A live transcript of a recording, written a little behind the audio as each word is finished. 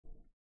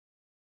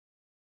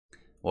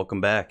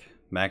Welcome back,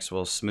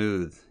 Maxwell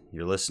Smooth.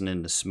 You're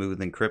listening to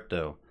Smooth and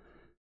Crypto.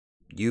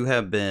 You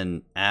have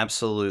been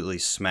absolutely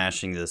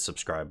smashing the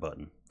subscribe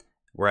button.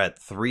 We're at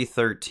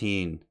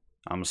 313.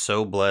 I'm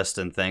so blessed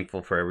and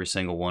thankful for every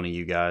single one of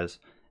you guys.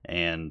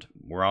 And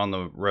we're on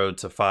the road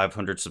to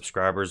 500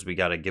 subscribers. We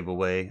got a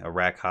giveaway, a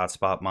rack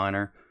hotspot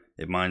miner.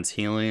 It mines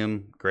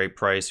Helium, great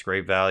price,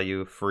 great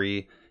value,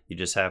 free. You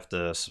just have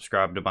to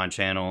subscribe to my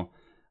channel.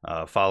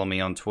 Follow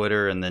me on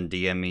Twitter and then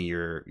DM me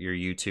your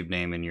YouTube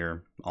name and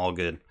you're all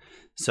good.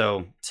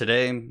 So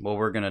today what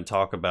we're going to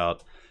talk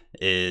about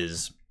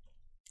is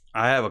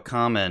I have a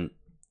comment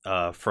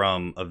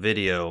from a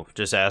video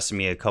just asking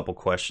me a couple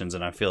questions,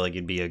 and I feel like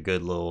it'd be a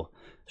good little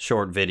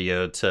short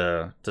video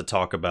to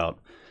talk about.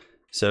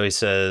 So he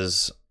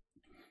says,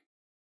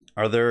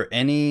 are there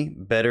any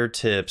better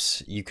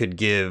tips you could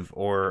give,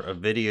 or a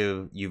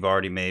video you've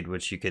already made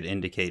which you could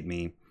indicate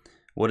me?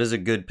 What is a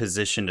good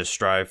position to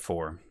strive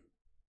for?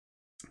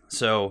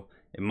 So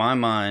in my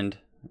mind,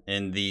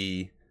 in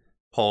the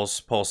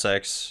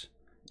PulseX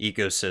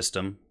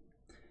ecosystem,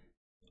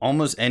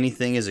 almost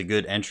anything is a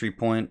good entry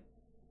point,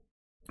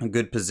 a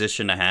good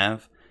position to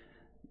have.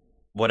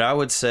 What I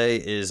would say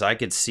is I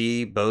could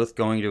see both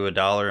going to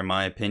 $1 in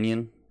my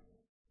opinion.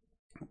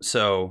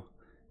 So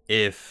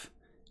if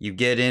you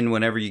get in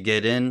whenever you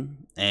get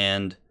in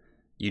and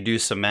you do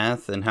some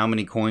math and how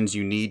many coins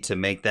you need to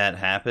make that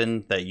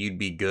happen, that you'd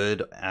be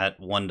good at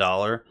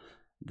 $1,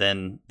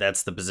 then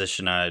that's the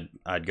position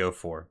I'd go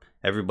for.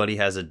 Everybody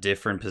has a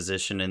different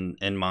position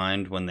in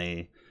mind when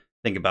they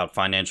think about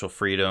financial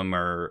freedom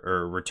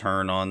or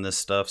return on this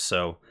stuff.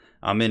 So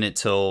I'm in it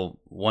till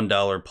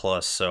 $1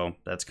 plus. So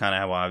that's kind of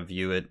how I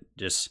view it.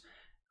 Just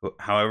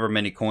however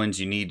many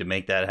coins you need to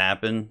make that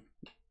happen,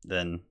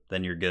 then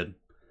you're good.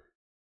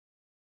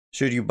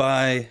 Should you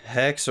buy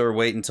Hex or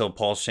wait until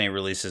Pulse Chain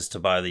releases to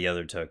buy the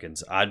other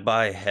tokens? I'd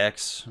buy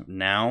Hex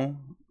now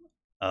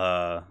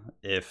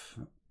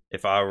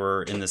if I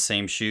were in the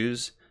same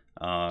shoes,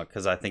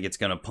 because I think it's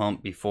going to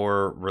pump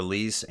before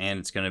release and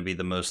it's going to be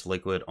the most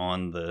liquid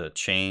on the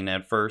chain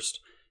at first.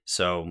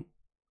 So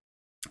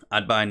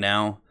I'd buy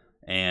now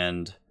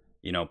and,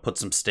 you know, put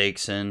some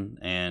stakes in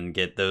and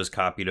get those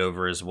copied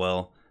over as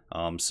well.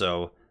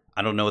 So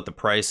I don't know what the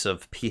price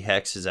of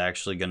PHEX is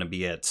actually going to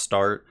be at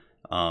start,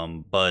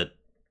 but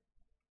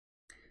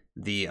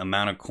the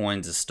amount of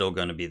coins is still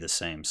going to be the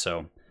same.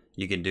 So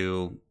you can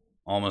do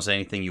almost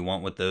anything you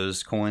want with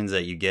those coins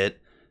that you get.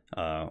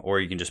 Or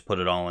you can just put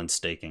it all in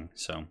staking.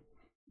 So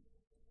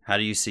how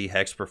do you see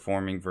Hex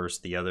performing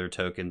versus the other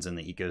tokens in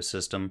the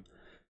ecosystem?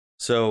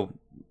 So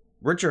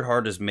Richard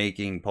Hart is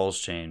making Pulse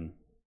Chain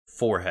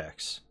for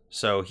Hex.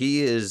 So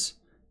he is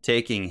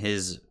taking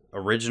his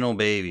original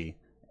baby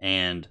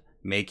and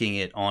making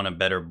it on a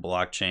better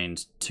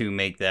blockchain to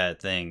make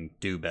that thing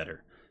do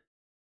better.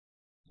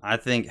 I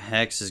think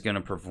Hex is going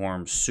to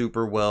perform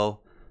super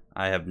well.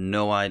 I have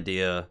no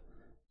idea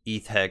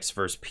ETH Hex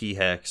versus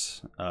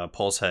PHEX,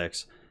 Pulse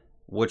Hex,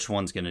 which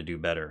one's going to do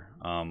better,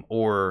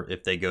 or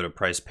if they go to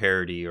price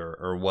parity,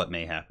 or what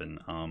may happen.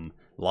 A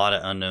lot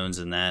of unknowns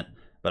in that,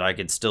 but I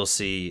could still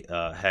see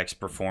Hex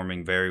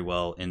performing very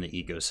well in the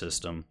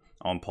ecosystem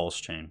on Pulse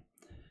Chain.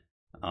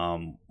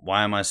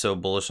 Why am I so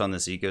bullish on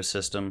this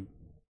ecosystem?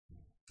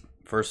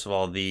 First of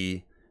all,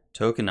 the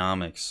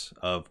tokenomics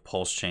of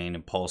Pulse Chain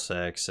and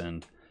PulseX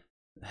and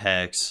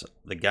Hex,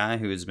 the guy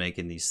who is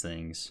making these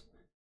things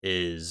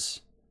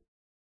is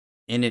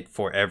in it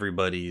for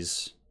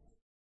everybody's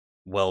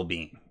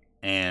well-being.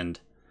 And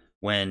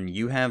when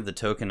you have the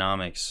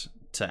tokenomics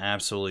to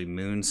absolutely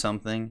moon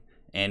something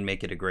and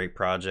make it a great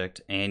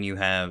project, and you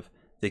have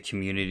the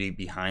community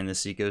behind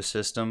this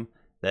ecosystem,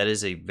 that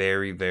is a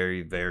very,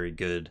 very, very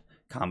good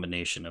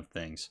combination of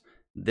things.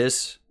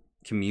 This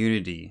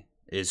community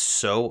is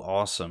so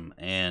awesome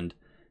and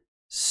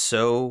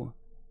so,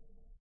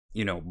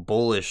 you know,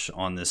 bullish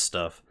on this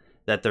stuff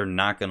that they're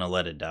not going to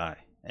let it die,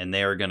 and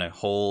they are going to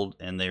hold,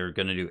 and they are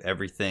going to do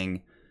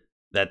everything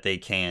that they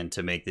can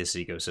to make this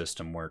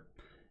ecosystem work.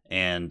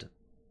 And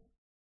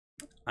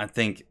I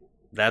think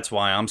that's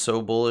why I'm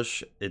so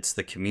bullish. It's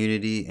the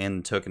community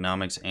and the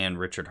tokenomics, and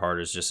Richard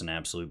Hart is just an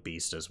absolute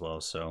beast as well.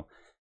 So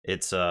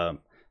it's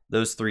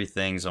those three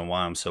things on why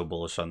I'm so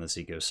bullish on this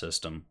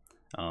ecosystem.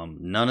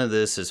 None of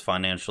this is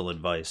financial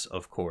advice,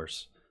 of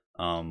course,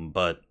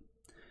 but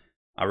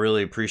I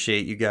really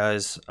appreciate you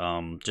guys.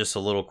 Just a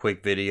little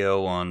quick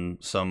video on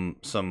some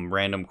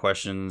random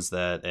questions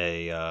that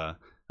a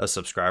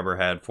subscriber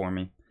had for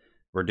me.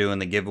 We're doing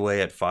the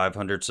giveaway at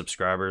 500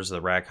 subscribers, the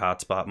rack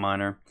hotspot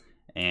miner,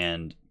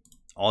 and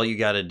all you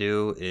got to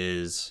do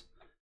is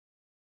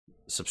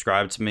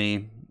subscribe to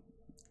me,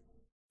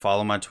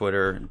 follow my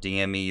Twitter,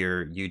 DM me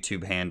your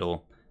YouTube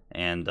handle,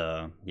 and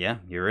yeah,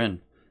 you're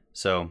in.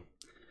 So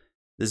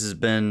this has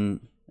been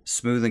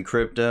Smooth and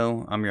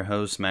Crypto. I'm your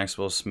host,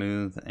 Maxwell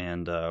Smooth,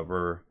 and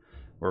we're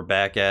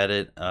back at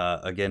it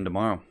again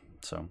tomorrow.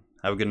 So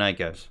have a good night,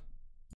 guys.